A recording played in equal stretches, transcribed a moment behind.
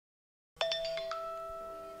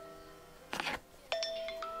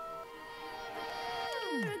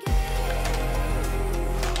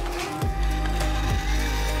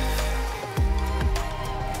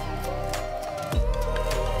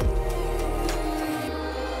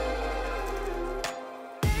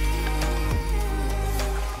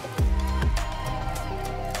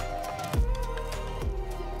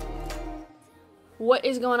What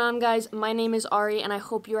is going on, guys? My name is Ari and I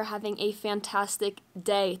hope you are having a fantastic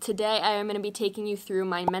day. Today I am going to be taking you through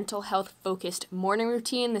my mental health focused morning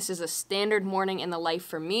routine. This is a standard morning in the life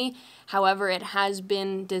for me. However, it has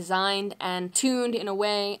been designed and tuned in a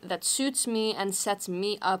way that suits me and sets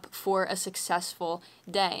me up for a successful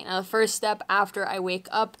day. Now, the first step after I wake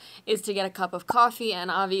up is to get a cup of coffee, and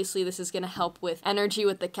obviously this is going to help with energy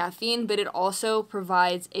with the caffeine, but it also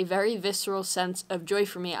provides a very visceral sense of joy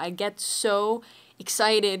for me. I get so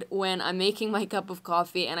excited when I'm making my cup of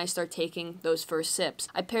coffee and I start taking those first sips.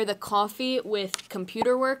 I pair the coffee with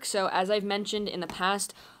computer work, so as I've mentioned in the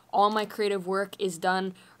past, all my creative work is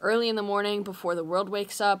done early in the morning before the world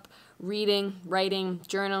wakes up. Reading, writing,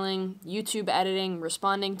 journaling, YouTube editing,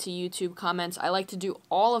 responding to YouTube comments. I like to do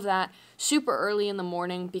all of that super early in the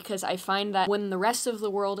morning because I find that when the rest of the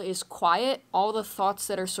world is quiet, all the thoughts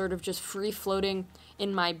that are sort of just free floating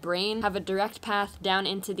in my brain have a direct path down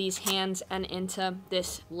into these hands and into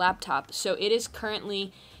this laptop. So it is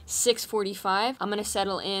currently 6:45. I'm gonna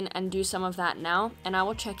settle in and do some of that now, and I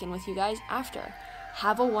will check in with you guys after.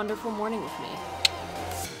 Have a wonderful morning with me.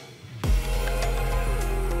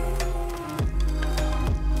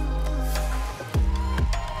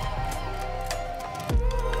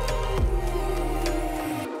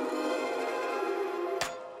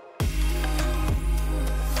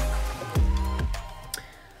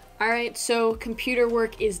 Alright, so computer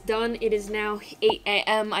work is done. It is now 8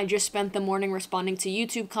 a.m. I just spent the morning responding to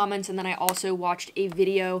YouTube comments, and then I also watched a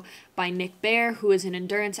video by Nick Bare, who is an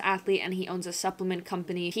endurance athlete and he owns a supplement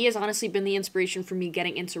company. He has honestly been the inspiration for me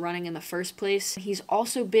getting into running in the first place. He's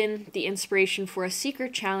also been the inspiration for a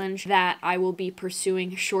secret challenge that I will be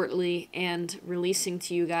pursuing shortly and releasing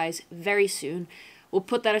to you guys very soon. We'll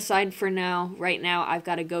put that aside for now. Right now, I've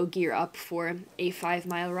got to go gear up for a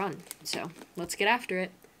 5-mile run. So let's get after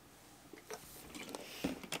it.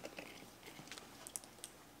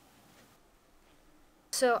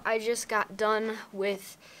 So I just got done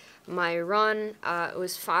with my run. It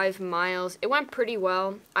was 5 miles. It went pretty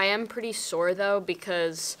well. I am pretty sore though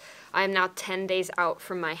because I am now 10 days out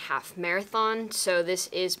from my half marathon. So this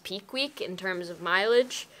is peak week in terms of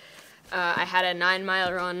mileage. I had a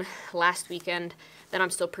 9-mile run last weekend that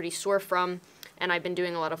I'm still pretty sore from, and I've been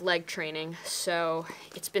doing a lot of leg training. So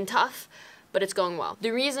it's been tough, but it's going well.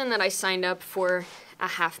 The reason that I signed up for a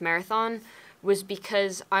half marathon was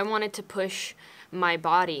because I wanted to push my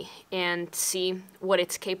body and see what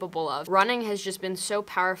it's capable of. Running has just been so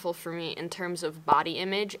powerful for me in terms of body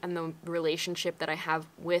image and the relationship that I have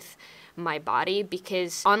with my body,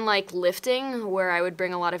 because unlike lifting, where I would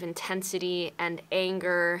bring a lot of intensity and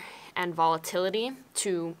anger and volatility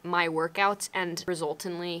to my workouts and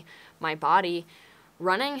resultantly my body,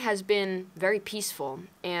 running has been very peaceful,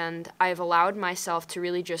 and I've allowed myself to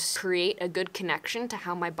really just create a good connection to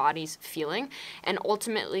how my body's feeling and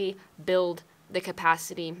ultimately build the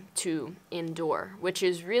capacity to endure, which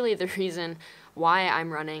is really the reason why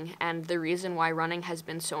I'm running and the reason why running has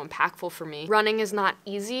been so impactful for me. Running is not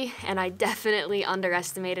easy, and I definitely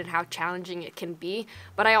underestimated how challenging it can be,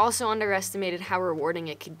 but I also underestimated how rewarding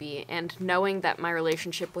it could be. And knowing that my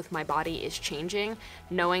relationship with my body is changing,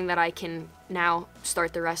 knowing that I can now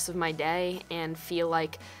start the rest of my day and feel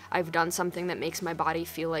like I've done something that makes my body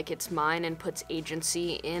feel like it's mine and puts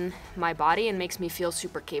agency in my body and makes me feel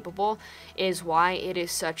super capable, is why it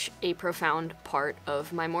is such a profound part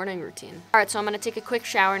of my morning routine. Alright, so I'm gonna take a quick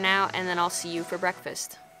shower now, and then I'll see you for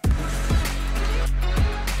breakfast.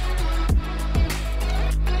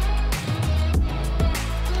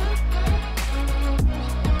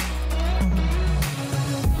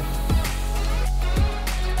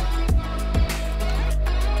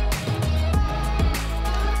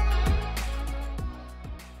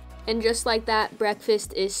 And just like that,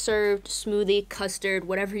 breakfast is served. Smoothie, custard,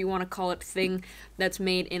 whatever you want to call it, thing that's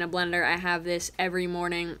made in a blender. I have this every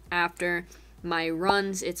morning after my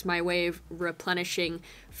runs. It's my way of replenishing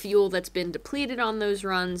fuel that's been depleted on those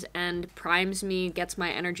runs and primes me, gets my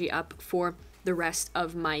energy up for the rest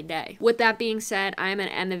of my day. With that being said, I'm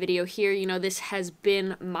gonna end the video here. You know, this has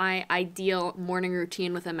been my ideal morning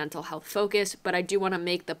routine with a mental health focus, but I do want to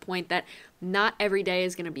make the point that not every day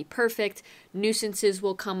is going to be perfect. Nuisances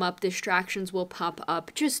will come up, distractions will pop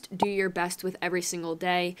up. Just do your best with every single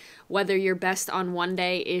day. Whether your best on one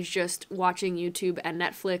day is just watching YouTube and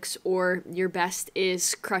Netflix, or your best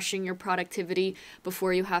is crushing your productivity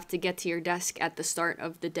before you have to get to your desk at the start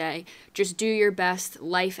of the day. Just do your best.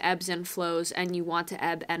 Life ebbs and flows, and you want to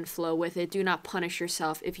ebb and flow with it. Do not punish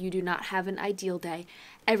yourself if you do not have an ideal day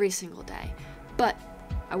every single day. But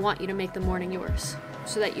I want you to make the morning yours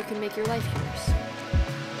so that you can make your life yours.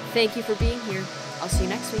 Thank you for being here. I'll see you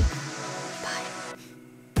next week.